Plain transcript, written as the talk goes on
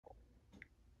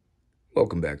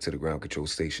Welcome back to the ground control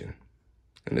station.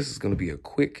 And this is going to be a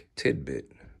quick tidbit,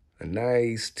 a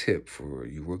nice tip for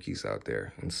you rookies out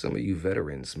there and some of you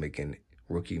veterans making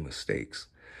rookie mistakes.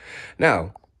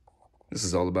 Now, this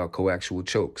is all about coaxial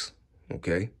chokes,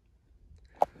 okay?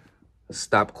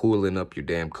 Stop coiling up your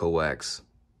damn coax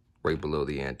right below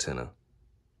the antenna,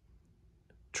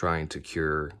 trying to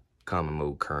cure common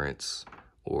mode currents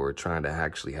or trying to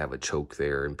actually have a choke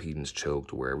there, impedance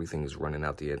choked, where everything is running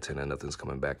out the antenna, nothing's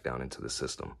coming back down into the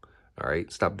system. All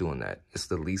right, stop doing that. It's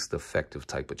the least effective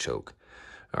type of choke.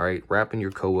 All right, wrapping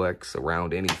your coax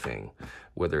around anything,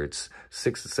 whether it's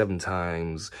 6 to 7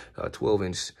 times,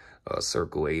 12-inch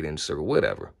circle, 8-inch circle,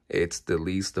 whatever. It's the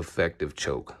least effective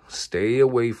choke. Stay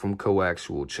away from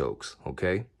coaxial chokes,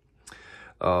 okay?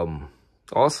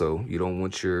 Also, you don't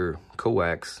want your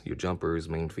coax, your jumpers,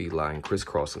 main feed line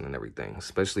crisscrossing and everything,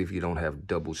 especially if you don't have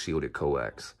double shielded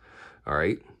coax. All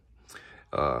right.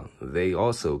 They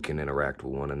also can interact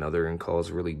with one another and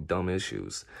cause really dumb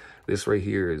issues. This right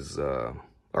here is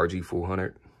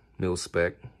RG400 mil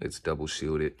spec. It's double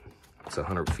shielded. It's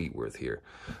 100 feet worth here.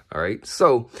 All right.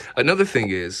 So another thing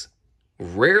is,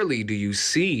 rarely do you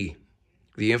see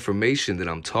the information that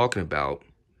I'm talking about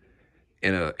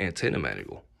in an antenna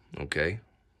manual. Okay.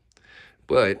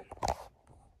 But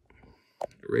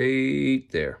right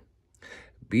there,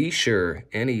 be sure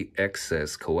any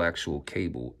excess coaxial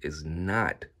cable is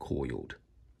not coiled,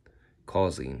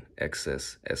 causing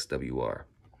excess SWR.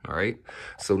 All right.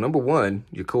 So number one,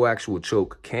 your coaxial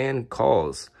choke can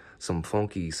cause some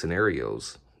funky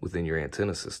scenarios within your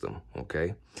antenna system.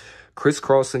 Okay.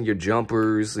 Crisscrossing your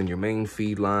jumpers and your main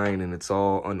feed line, and it's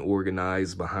all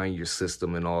unorganized behind your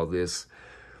system and all this.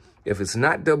 If it's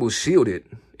not double shielded,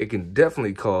 it can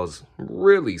definitely cause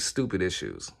really stupid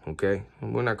issues, okay?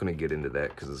 And we're not going to get into that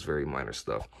because it's very minor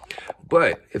stuff.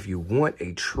 But if you want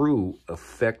a true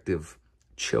effective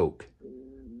choke,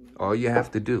 all you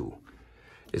have to do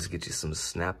is get you some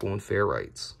snap-on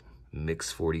ferrites.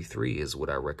 Mix 43 is what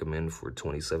I recommend for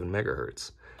 27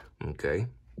 megahertz, okay?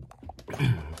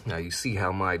 Now you see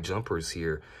how my jumpers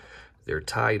here, they're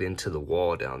tied into the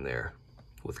wall down there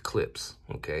with clips,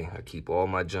 okay? I keep all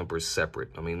my jumpers separate.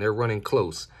 I mean, they're running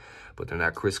close, but they're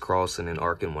not crisscrossing and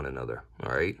arcing one another,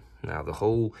 all right? Now, the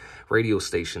whole radio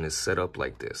station is set up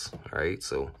like this, all right?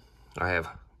 So I have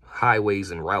highways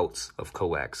and routes of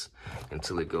coax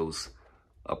until it goes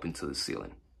up into the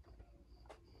ceiling,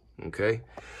 okay?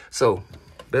 So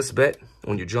best bet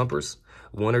on your jumpers,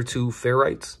 1 or 2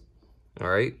 ferrites, all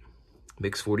right?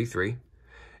 Mix 43.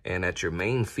 And at your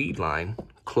main feed line,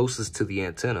 closest to the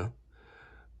antenna,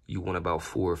 you want about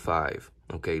 4 or 5,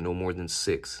 okay? No more than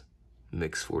 6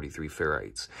 mix 43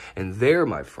 ferrites. And there,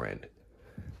 my friend,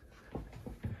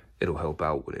 it'll help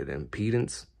out with an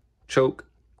impedance choke,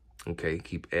 okay?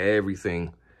 Keep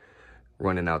everything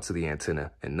running out to the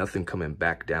antenna and nothing coming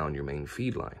back down your main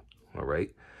feed line, all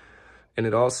right? And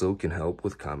it also can help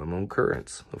with common mode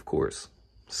currents, of course.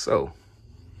 So,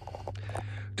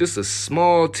 just a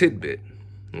small tidbit.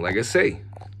 Like I say,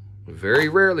 very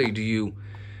rarely do you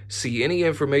see any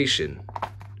information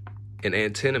in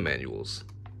antenna manuals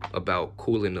about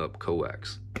cooling up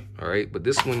coax, all right? But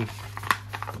this one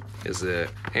is a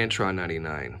Antron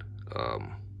 99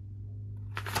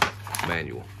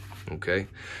 manual, okay?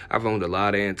 I've owned a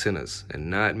lot of antennas, and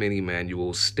not many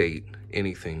manuals state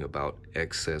anything about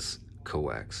excess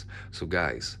coax. So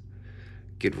guys,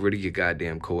 get rid of your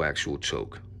goddamn coaxial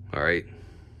choke, all right?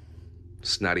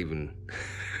 It's not even...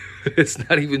 It's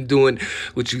not even doing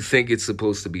what you think it's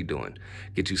supposed to be doing.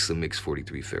 Get you some Mix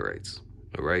 43 ferrites,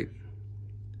 all right?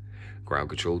 Ground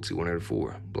Control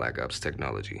 2104, Black Ops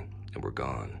Technology, and we're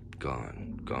gone,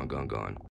 gone, gone, gone, gone.